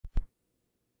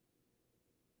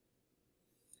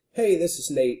Hey, this is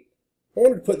Nate. I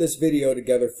wanted to put this video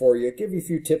together for you, give you a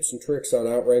few tips and tricks on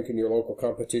outranking your local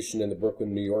competition in the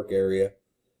Brooklyn, New York area.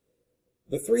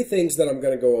 The three things that I'm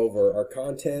going to go over are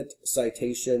content,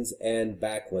 citations, and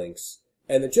backlinks.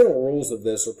 And the general rules of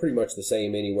this are pretty much the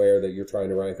same anywhere that you're trying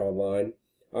to rank online.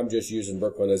 I'm just using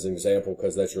Brooklyn as an example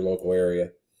because that's your local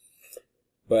area.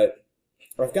 But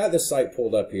I've got this site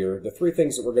pulled up here. The three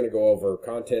things that we're going to go over are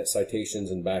content, citations,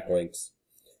 and backlinks.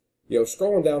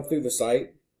 Scrolling down through the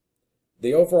site,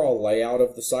 the overall layout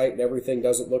of the site and everything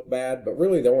doesn't look bad, but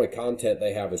really the only content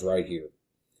they have is right here.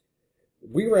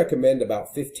 We recommend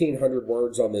about 1,500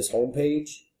 words on this home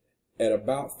page and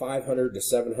about 500 to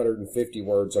 750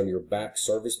 words on your back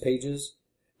service pages.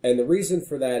 And the reason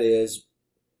for that is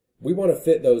we want to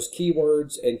fit those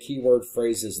keywords and keyword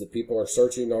phrases that people are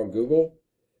searching on Google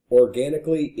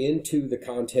organically into the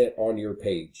content on your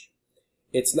page.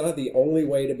 It's not the only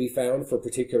way to be found for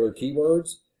particular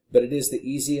keywords, but it is the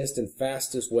easiest and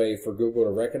fastest way for Google to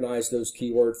recognize those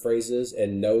keyword phrases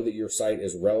and know that your site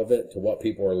is relevant to what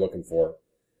people are looking for.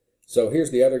 So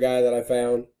here's the other guy that I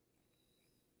found.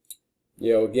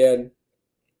 Again,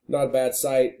 not a bad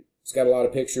site. It's got a lot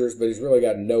of pictures, but he's really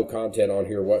got no content on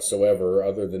here whatsoever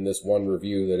other than this one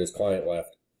review that his client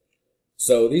left.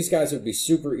 So these guys would be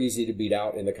super easy to beat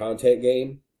out in the content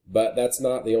game, but that's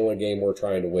not the only game we're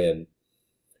trying to win.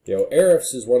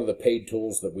 Ahrefs is one of the paid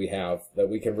tools that we have that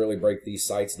we can really break these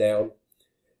sites down.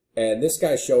 And this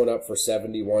guy's showing up for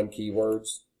 71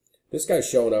 keywords. This guy's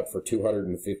showing up for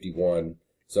 251.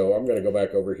 So I'm going to go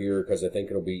back over here because I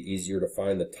think it'll be easier to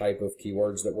find the type of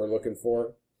keywords that we're looking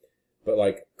for. But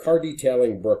like car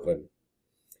detailing Brooklyn,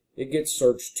 it gets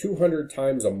searched 200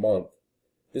 times a month.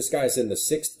 This guy's in the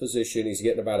 6th position. He's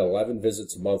getting about 11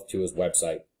 visits a month to his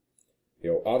website.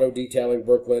 Auto detailing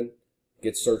Brooklyn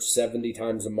gets searched 70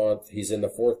 times a month. He's in the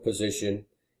 4th position.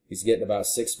 He's getting about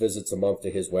 6 visits a month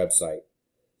to his website.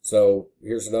 So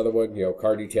here's another one,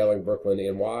 car detailing Brooklyn,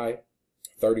 NY,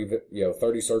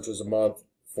 30 searches a month,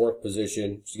 4th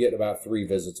position. He's getting about 3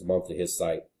 visits a month to his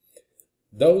site.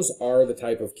 Those are the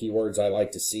type of keywords I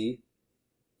like to see.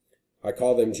 I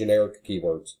call them generic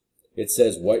keywords. It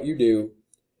says what you do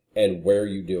and where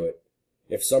you do it.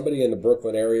 If somebody in the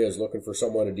Brooklyn area is looking for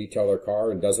someone to detail their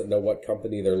car and doesn't know what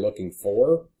company they're looking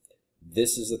for,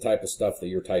 this is the type of stuff that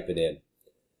you're typing in.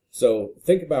 So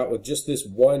think about with just this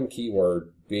one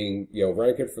keyword being,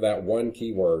 ranking for that one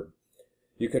keyword,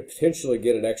 you could potentially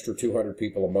get an extra 200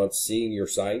 people a month seeing your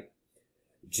site.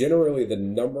 Generally, the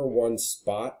 #1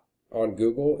 spot on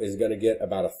Google is going to get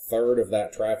about 1/3 of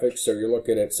that traffic. So you're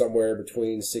looking at somewhere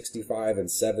between 65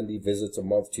 and 70 visits a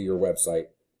month to your website.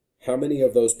 How many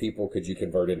of those people could you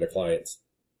convert into clients?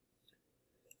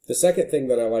 The second thing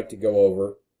that I like to go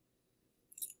over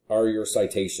are your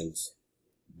citations.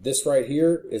 This right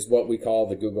here is what we call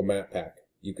the Google Map Pack.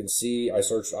 You can see I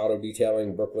searched auto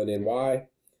detailing Brooklyn, NY.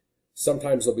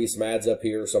 Sometimes there'll be some ads up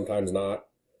here, sometimes not,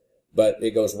 but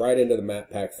it goes right into the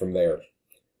map pack from there.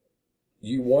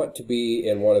 You want to be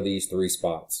in one of these 3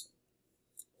 spots.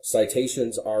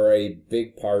 Citations are a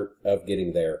big part of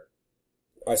getting there.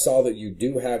 I saw that you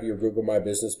do have your Google My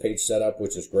Business page set up,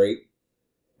 which is great.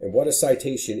 And what a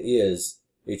citation is,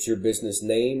 it's your business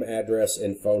name, address,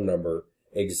 and phone number,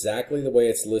 exactly the way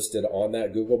it's listed on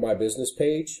that Google My Business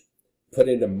page, put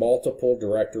into multiple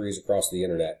directories across the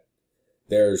internet.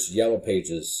 There's Yellow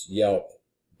Pages, Yelp,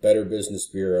 Better Business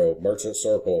Bureau, Merchant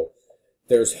Circle.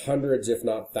 There's hundreds, if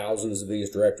not thousands, of these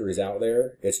directories out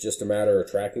there. It's just a matter of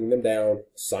tracking them down,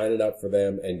 signing up for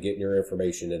them, and getting your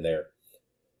information in there.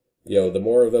 The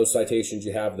more of those citations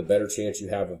you have, the better chance you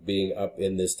have of being up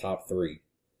in this top 3.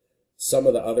 Some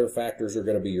of the other factors are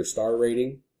going to be your star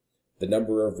rating, the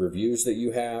number of reviews that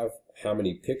you have, how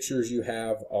many pictures you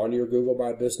have on your Google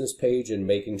My Business page, and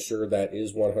making sure that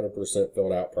is 100%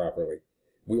 filled out properly.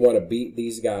 We want to beat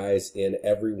these guys in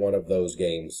every one of those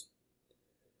games.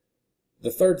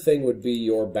 The third thing would be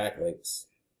your backlinks.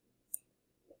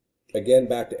 Again,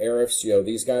 back to Ahrefs,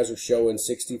 these guys are showing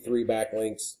 63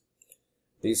 backlinks.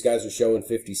 These guys are showing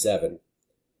 57.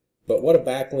 But what a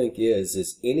backlink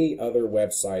is any other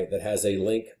website that has a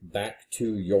link back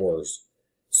to yours.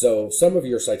 So some of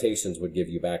your citations would give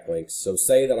you backlinks. So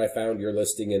say that I found your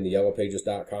listing in the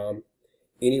yellowpages.com.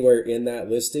 Anywhere in that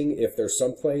listing, if there's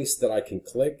some place that I can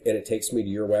click and it takes me to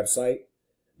your website,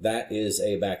 that is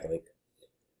a backlink.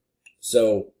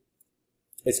 So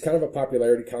it's kind of a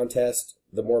popularity contest.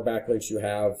 The more backlinks you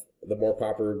have, the more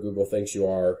popular Google thinks you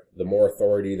are, the more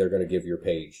authority they're going to give your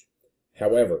page.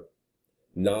 However,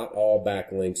 not all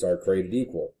backlinks are created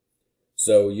equal.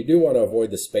 So you do want to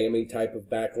avoid the spammy type of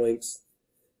backlinks.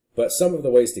 But some of the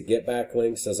ways to get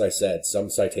backlinks, as I said, some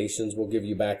citations will give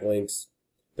you backlinks.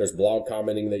 There's blog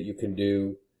commenting that you can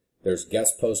do. There's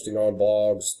guest posting on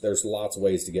blogs. There's lots of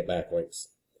ways to get backlinks.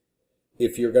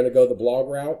 If you're going to go the blog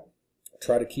route,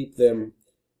 try to keep them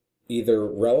either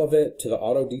relevant to the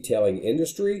auto detailing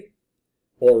industry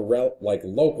or like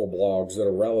local blogs that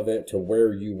are relevant to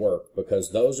where you work,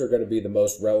 because those are going to be the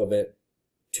most relevant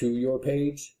to your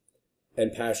page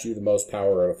and pass you the most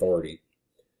power and authority.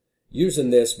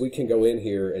 Using this, we can go in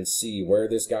here and see where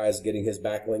this guy is getting his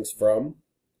backlinks from,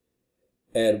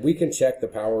 and we can check the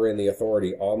power and the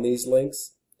authority on these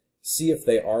links, see if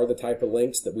they are the type of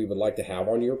links that we would like to have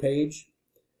on your page,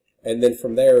 and then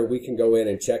from there we can go in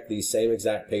and check these same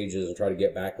exact pages and try to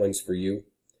get backlinks for you.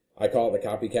 I call it the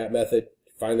copycat method.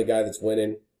 Find the guy that's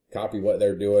winning, copy what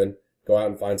they're doing, go out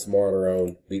and find some more on our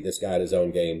own, beat this guy at his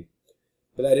own game.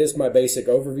 But that is my basic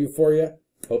overview for you.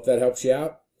 Hope that helps you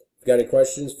out. If you've got any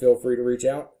questions, feel free to reach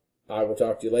out. I will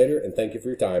talk to you later, and thank you for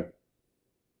your time.